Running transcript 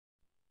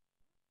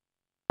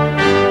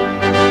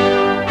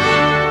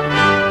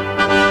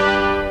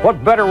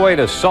What better way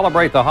to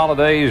celebrate the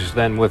holidays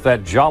than with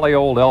that jolly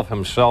old elf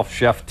himself,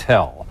 Chef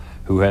Tell,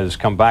 who has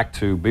come back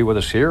to be with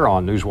us here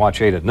on Newswatch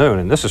 8 at noon.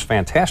 And this is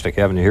fantastic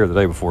having you here the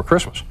day before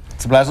Christmas.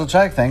 It's a pleasure,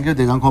 Jack. Thank you.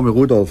 They don't call me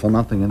Rudolph for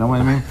nothing, you know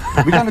what I mean?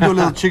 We're going to do a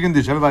little chicken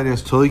dish. Everybody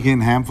has turkey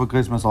and ham for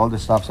Christmas, all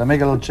this stuff. So I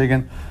make a little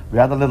chicken. We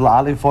add a little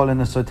olive oil in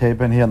the saute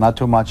pan here, not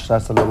too much,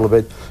 just a little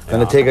bit.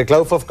 Going to take a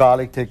clove of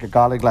garlic, take a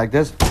garlic like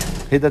this,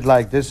 hit it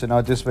like this, you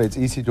know, this way it's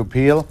easy to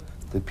peel.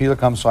 The peel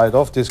comes right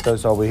off, this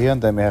goes over here,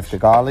 and then we have the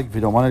garlic. If you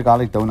don't want the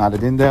garlic, don't add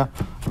it in there.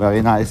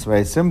 Very nice,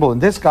 very simple.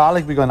 And this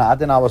garlic we're going to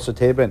add in our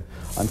saute pan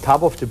on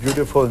top of the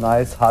beautiful,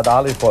 nice, hot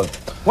olive oil.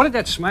 What did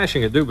that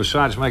smashing it do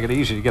besides make it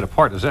easy to get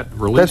apart? Does that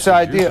release That's the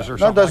idea. Juices or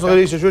No, it doesn't like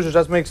release the juices, it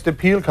just makes the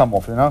peel come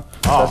off, you know?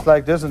 Oh. Just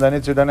like this, and then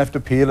you don't have to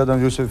peel it,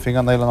 don't use a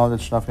fingernail and all that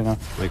stuff, you know?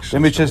 Makes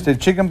Then we sense just the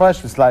chicken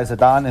breast, we slice it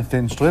down in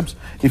thin strips.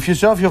 If you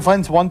serve your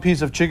friends one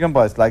piece of chicken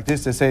breast like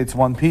this, they say it's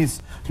one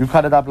piece. You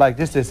cut it up like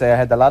this, they say I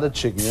had a lot of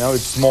chicken, you know?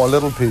 It's small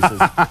little pieces.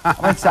 I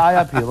mean, it's the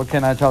eye peel, what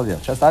can I tell you?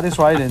 Just add this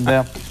right in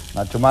there.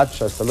 Not too much,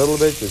 just a little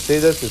bit. You see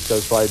this? It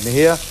goes right in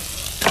here.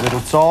 Little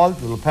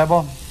salt, little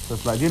pepper.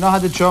 Just like, you know how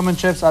the German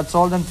chefs add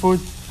salt in food?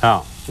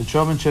 How? The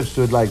German chefs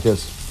do it like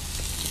this.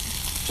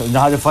 So you know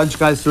how the French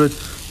guys do it?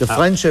 The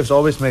French chefs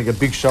always make a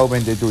big show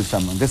when they do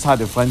something. This is how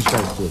the French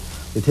guys do it.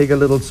 They take a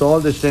little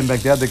salt, they stand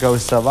back there, they go,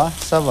 ça va,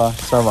 ça va,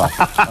 ça va.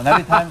 And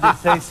every time they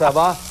say ça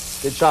va,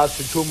 they charge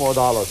you $2 more,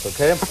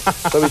 okay?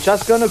 So we're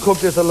just gonna cook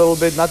this a little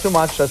bit, not too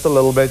much, just a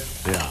little bit.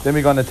 Yeah. Then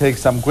we're gonna take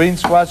some green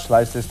squash,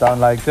 slice this down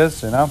like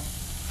this, you know?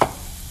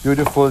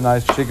 Beautiful,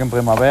 nice chicken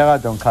Primavera,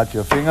 don't cut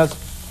your fingers.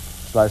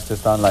 Slice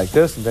this down like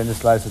this, and then you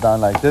slice it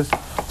down like this.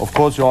 Of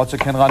course, you also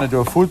can run it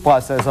through a food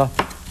processor.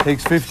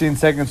 Takes 15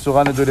 seconds to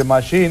run it through the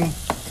machine,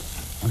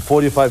 and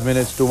 45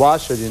 minutes to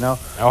wash it, you know.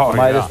 Oh, you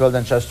might yeah. as well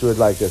then just do it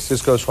like this.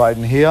 This goes right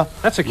in here.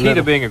 That's a key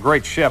to being a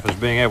great chef, is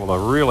being able to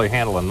really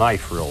handle a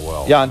knife real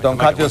well. Yeah, and don't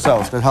cut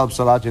yourself. That helps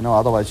a lot, you know,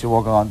 otherwise you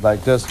walk around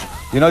like this.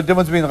 You know the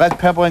difference between red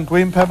pepper and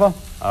green pepper?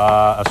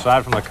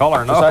 Aside from the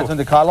color, no. Aside from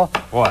the color?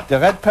 What? The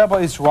red pepper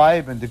is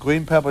ripe and the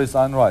green pepper is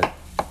unripe.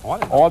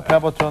 What? All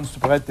pepper turns to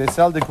red. They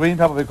sell the green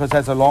pepper because it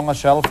has a longer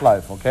shelf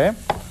life, okay?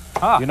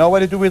 Ah. You know what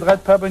they do with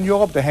red pepper in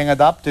Europe? They hang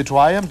it up, they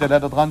dry them, they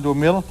let it run to a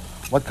mill.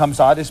 What comes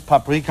out is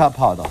paprika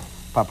powder.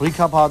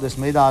 Paprika powder is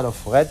made out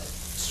of red,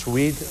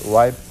 sweet,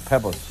 ripe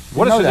peppers.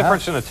 What is the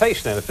difference in the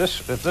taste then? If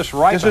this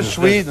ripens... This is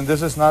sweet and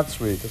this is not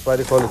sweet. That's why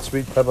they call it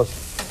sweet peppers.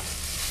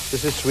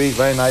 This is sweet,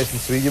 very nice and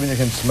sweet. Even you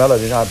can smell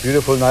it. You know how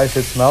beautiful, nice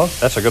it smells?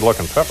 That's a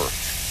good-looking pepper.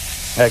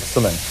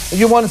 Excellent. If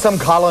you want some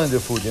color in the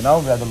food, you know,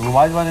 we have a little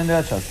white wine in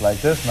there, just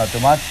like this, not too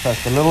much,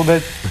 just a little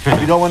bit.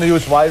 If you don't want to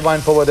use white wine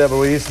for whatever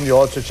reason, you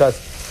also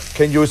just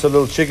can use a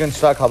little chicken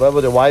stock.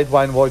 However, the white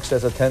wine works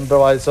as a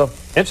tenderizer.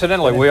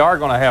 Incidentally, we are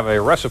going to have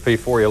a recipe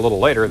for you a little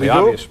later. The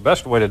obvious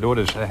best way to do it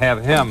is to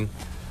have him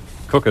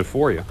cook it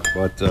for you.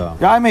 But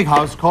yeah, I make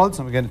house calls.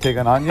 I'm going to take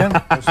an onion.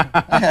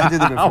 I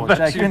did it before.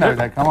 Jack, you know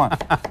that. Come on.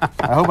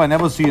 I hope I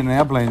never see you in an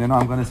airplane. You know,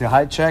 I'm going to say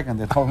hi, Jack, and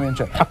they call me in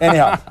Jack.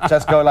 Anyhow,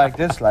 just go like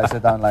this, slice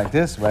it down like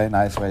this. Very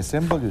nice, very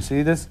simple. You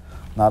see this?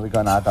 Now we're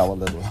going to add our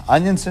little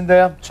onions in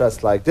there,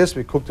 just like this.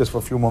 We cook this for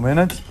a few more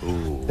minutes.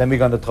 Ooh. Then we're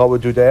going to throw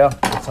it to there.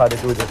 That's how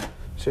they do this.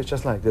 So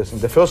just like this.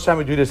 And the first time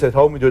we do this at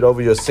home, we do it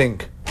over your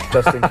sink,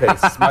 just in case.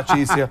 It's much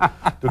easier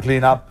to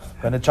clean up.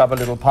 Going to chop a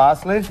little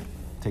parsley.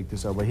 Take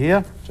this over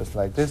here, just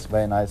like this.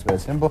 Very nice, very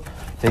simple.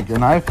 Take your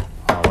knife.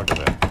 oh, look at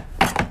that.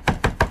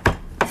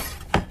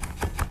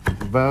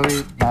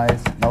 Very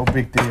nice, no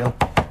big deal.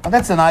 And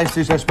that's a nice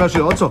dish,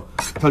 especially also.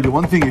 Tell you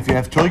one thing, if you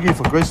have turkey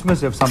for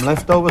Christmas, you have some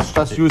leftovers,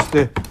 just use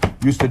the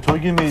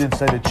turkey meat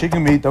instead of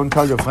chicken meat. Don't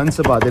tell your friends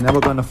about it, they're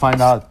never gonna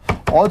find out.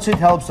 Also, it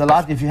helps a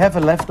lot. If you have a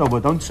leftover,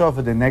 don't serve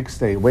it the next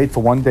day. Wait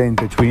for one day in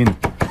between.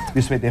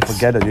 This way they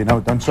forget it, you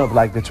know. Don't serve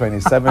like the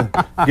 27th.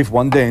 Give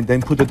one day and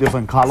then put a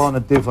different color and a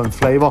different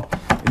flavor,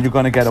 and you're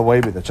gonna get away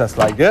with it. Just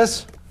like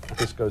this.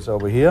 This goes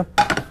over here.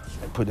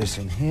 Put this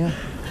in here.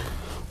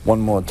 One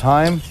more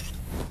time.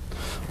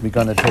 We're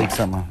gonna take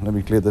some, let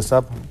me clear this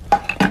up.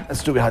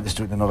 Let's do it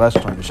in a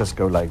restaurant. You just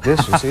go like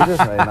this, you see this?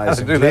 Very nice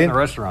and do clean. that in a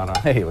restaurant,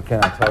 huh? Hey, what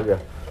can I tell you?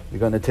 We're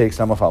gonna take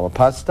some of our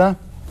pasta.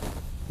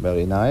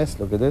 Very nice,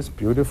 look at this,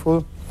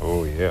 beautiful.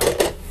 Oh, yeah.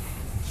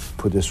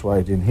 Put this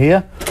right in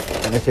here.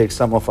 Gonna take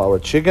some of our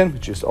chicken,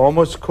 which is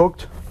almost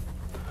cooked.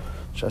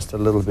 Just a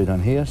little bit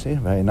on here, see?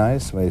 Very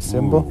nice, very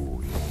simple.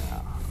 Ooh,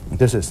 yeah.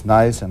 This is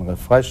nice and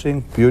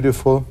refreshing,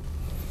 beautiful.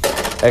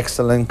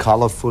 Excellent,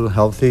 colorful,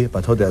 healthy,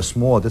 but they're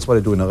small. That's what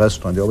they do in a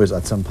restaurant. They always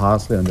add some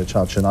parsley and they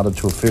charge another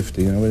 $2.50.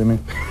 You know what I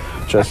mean?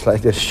 Just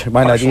like this. You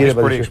might not eat it,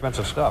 but pretty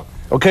expensive stuff.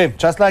 Okay,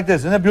 just like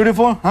this. Isn't it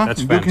beautiful? Huh?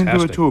 That's fantastic. You can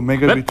do it too.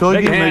 Make it be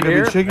turkey, make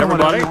it be chicken,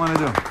 whatever you want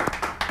to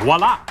do.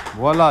 Voila!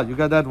 Voila, you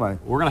got that right.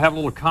 We're going to have a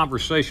little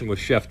conversation with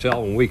Chef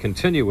Tell when we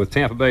continue with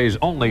Tampa Bay's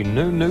only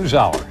noon news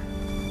hour.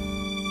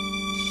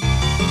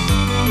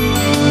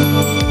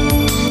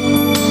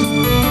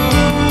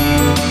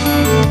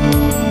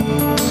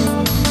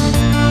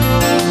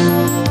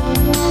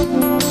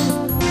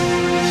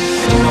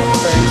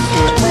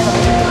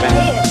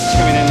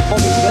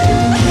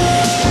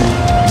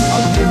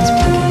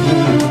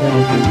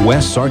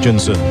 Wes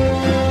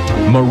Sargentson.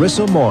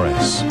 Marissa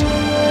Morris.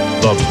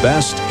 The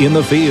best in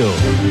the field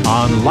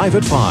on Live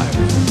at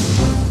 5.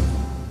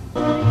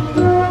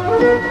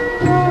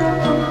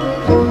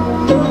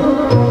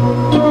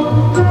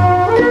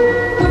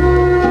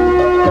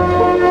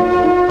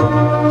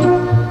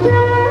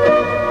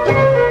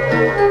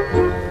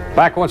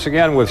 Back once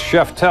again with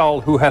Chef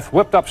Tell, who hath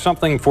whipped up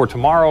something for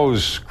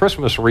tomorrow's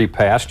Christmas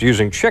repast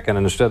using chicken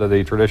instead of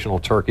the traditional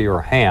turkey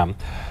or ham.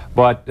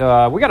 But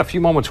we got a few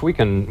moments we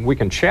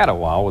can chat a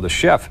while with a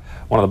chef,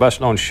 one of the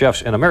best-known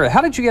chefs in America.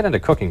 How did you get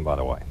into cooking, by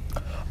the way?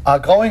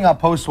 Growing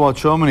up post-war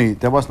Germany,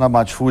 there was not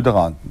much food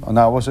around. And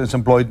I was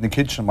employed in the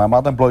kitchen. My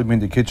mother employed me in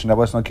the kitchen. There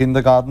was no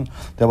kindergarten.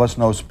 There was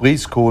no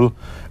preschool.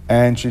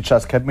 And she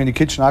just kept me in the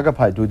kitchen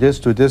occupied. Do this,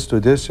 do this, do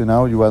this. You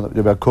know, you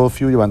were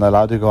curfew. You weren't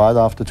allowed to go out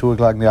after 2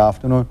 o'clock in the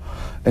afternoon.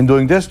 And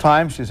during this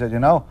time, she said, you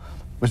know,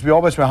 because we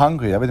always were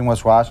hungry. Everything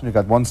was rationed. You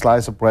got 1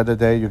 slice of bread a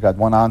day. You got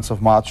 1 ounce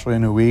of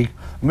margarine a week.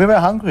 And we were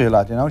hungry a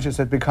lot, you know. She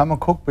said, become a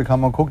cook,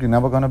 become a cook. You're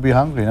never going to be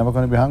hungry. You're never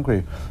going to be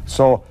hungry.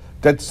 So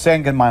that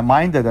sank in my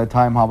mind at that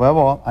time.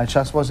 However, I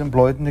just was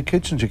employed in the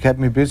kitchen. She kept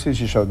me busy.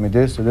 She showed me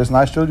this, this, and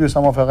I still do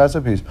some of her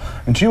recipes.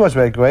 And she was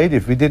very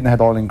creative. We didn't have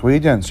all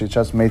ingredients. She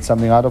just made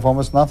something out of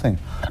almost nothing.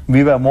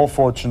 We were more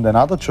fortunate than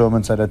other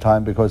Germans at the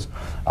time because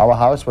our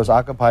house was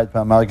occupied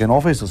by American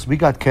officers. We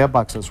got care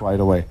boxes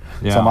right away.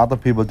 Yeah. Some other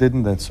people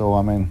didn't. That. So,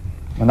 I mean,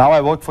 and now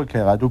I work for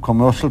Care. I do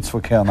commercials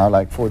for Care now,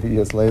 like 40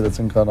 years later. It's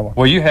incredible.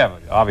 Well, you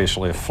have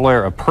obviously a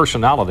flair, a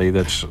personality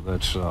that's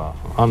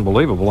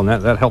unbelievable, and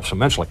that helps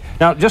immensely.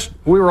 Now,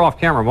 we were off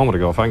camera a moment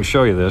ago. If I can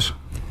show you this,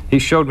 he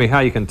showed me how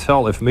you can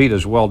tell if meat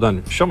is well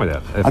done. Show me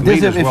that.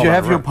 If you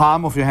have your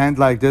palm of your hand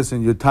like this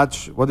and you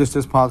touch, what is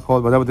this part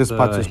called? Whatever this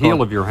part is called. The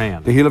heel of your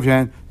hand. The heel of your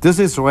hand. This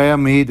is rare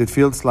meat. It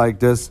feels like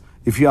this.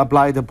 If you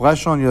apply the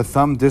pressure on your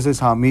thumb, this is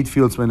how meat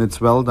feels when it's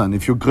well done.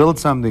 If you grill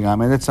something, I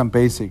mean, that's some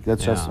basic.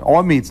 That's just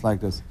all meat's like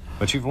this.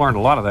 But you've learned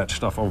a lot of that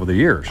stuff over the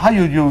years. How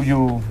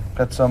you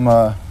got some?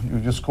 You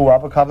just screw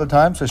up a couple of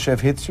times. The chef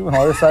hits you, and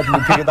all of a sudden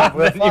you pick it up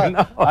real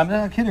fast. I'm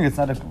not kidding. It's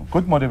not a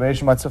good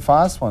motivation, but it's a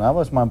fast one. I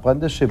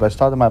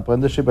started my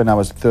apprenticeship when I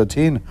was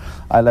 13.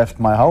 I left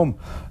my home.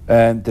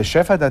 And the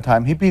chef at that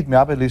time, he beat me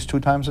up at least 2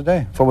 times a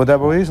day, for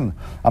whatever reason.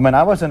 I mean,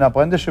 I was in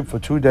apprenticeship for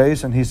 2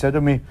 days, and he said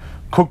to me,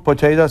 cook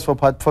potatoes for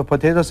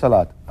potato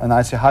salad. And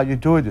I said, how you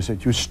do it? He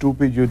said, you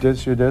stupid, you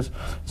this, you this.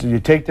 So you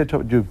take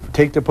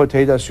the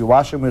potatoes, you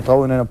wash them, you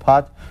throw them in a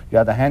pot, you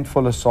add a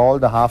handful of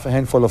salt, a half a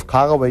handful of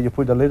caraway, you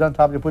put a lid on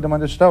top, you put them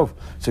on the stove.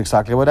 It's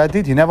exactly what I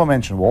did. He never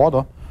mentioned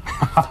water.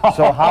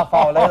 So half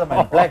hour later,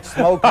 man, black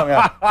smoke coming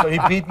out. So he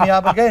beat me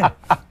up again.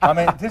 I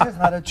mean, this is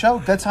not a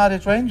joke. That's how they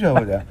trained you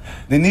over there.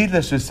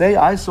 Needless to say,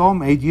 I saw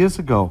him 8 years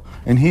ago,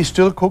 and he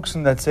still cooks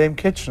in that same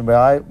kitchen where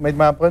I made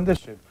my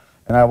apprenticeship.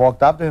 And I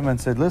walked up to him and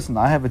said, listen,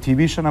 I have a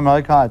TV show in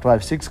America. I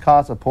drive 6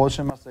 cars, a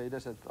Porsche,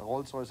 Mercedes, a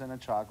Rolls Royce, and a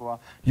Jaguar.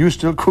 You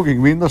still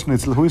cooking Wiener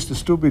Schnitzel. Who is the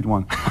stupid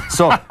one?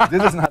 So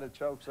this is not a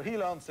joke. So he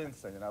learned since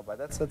then, you know, but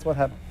that's what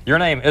happened. Your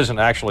name isn't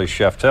actually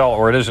Chef Tell,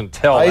 or it isn't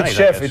Tell It's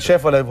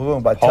Chef for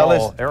everyone, but Paul Tell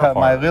is,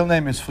 my real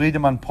name is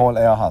Friedemann Paul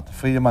Erhard.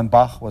 Friedemann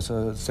Bach was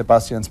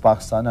Sebastian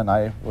Bach's son, and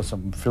I was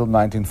filmed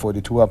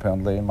 1942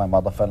 apparently, and my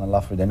mother fell in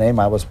love with the name.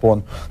 I was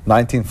born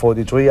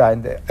 1943. I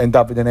ended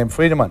up with the name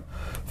Friedemann.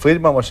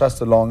 Friedemann was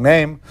just a long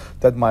name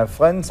that my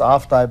friends,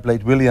 after I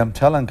played William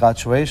Tell in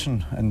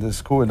graduation in the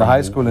school, in the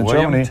high school in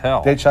Germany,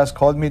 they just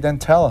called me then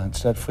Tell.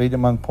 Instead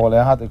Friedemann Paul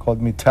Erhard, they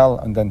called me Tell,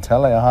 and then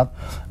Tell Erhard.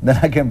 Then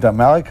I came to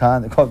America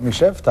and they called me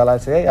Chef Tell. I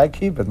said, hey, I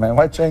keep it, man.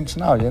 Why change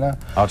now, you know?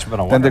 Oh, it's been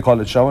a then they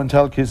call it Show and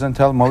Tell, Kiss and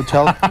Tell,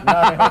 Motel.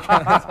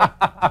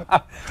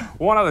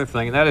 One other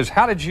thing, and that is,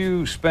 how did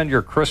you spend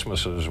your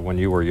Christmases when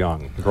you were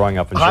young, growing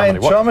up in Germany?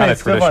 In Germany,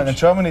 it's different. In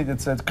Germany,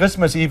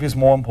 Christmas Eve is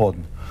more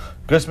important.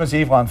 Christmas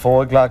Eve around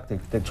 4 o'clock,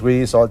 the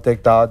tree is all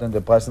decked out and the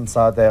presents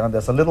are there, and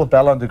there's a little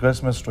bell on the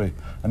Christmas tree.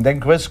 And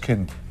then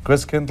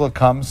Christkindl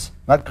comes,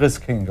 not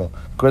Christkindl,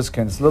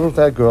 Christkind, it's a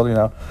little girl, you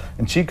know,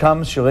 and she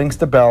comes, she rings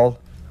the bell,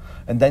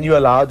 and then you're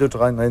allowed to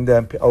run in there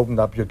and open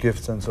up your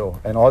gifts and so.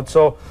 And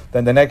also,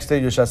 then the next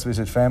day you just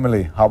visit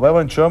family.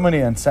 However, in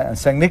Germany, on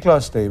St.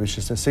 Nicholas Day, which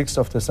is the 6th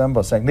of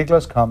December, St.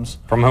 Nicholas comes.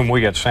 From whom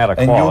we get Santa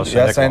Claus.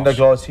 Santa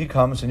Claus, he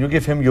comes, and you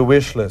give him your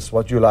wish list,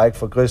 what you like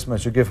for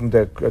Christmas. You give him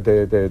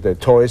the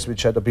toys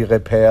which had to be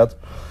repaired.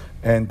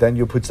 And then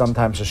you put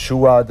sometimes a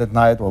shoe out at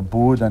night or a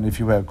boot, and if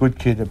you were a good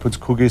kid, they put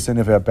cookies in.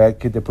 If you're a bad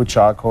kid, they put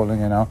charcoal in,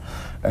 you know.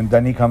 And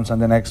then he comes on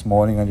the next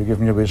morning, and you give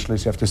him your wish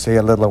list. You have to say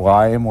a little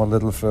rhyme or a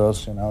little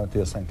verse, you know,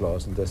 dear St.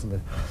 Claus and this and that.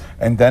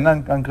 And then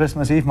on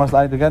Christmas Eve, most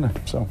likely together.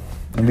 So,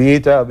 and we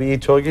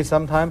eat turkey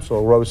sometimes,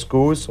 or roast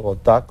goose, or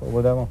duck, or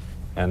whatever.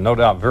 And no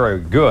doubt very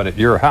good at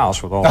your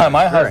house with all that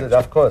my house,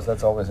 of course,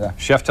 that's always there.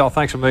 Chef Tell,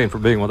 thanks a million for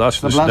being with us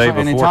this day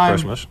before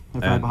Christmas.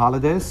 If I have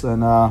holidays,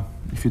 and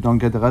if you don't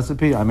get the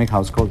recipe, I make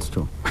house calls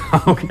too.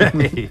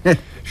 Okay.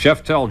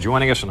 Chef Tell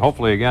joining us, and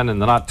hopefully again in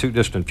the not too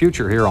distant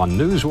future here on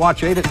News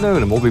Watch 8 at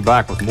noon, and we'll be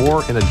back with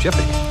more in a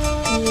jiffy.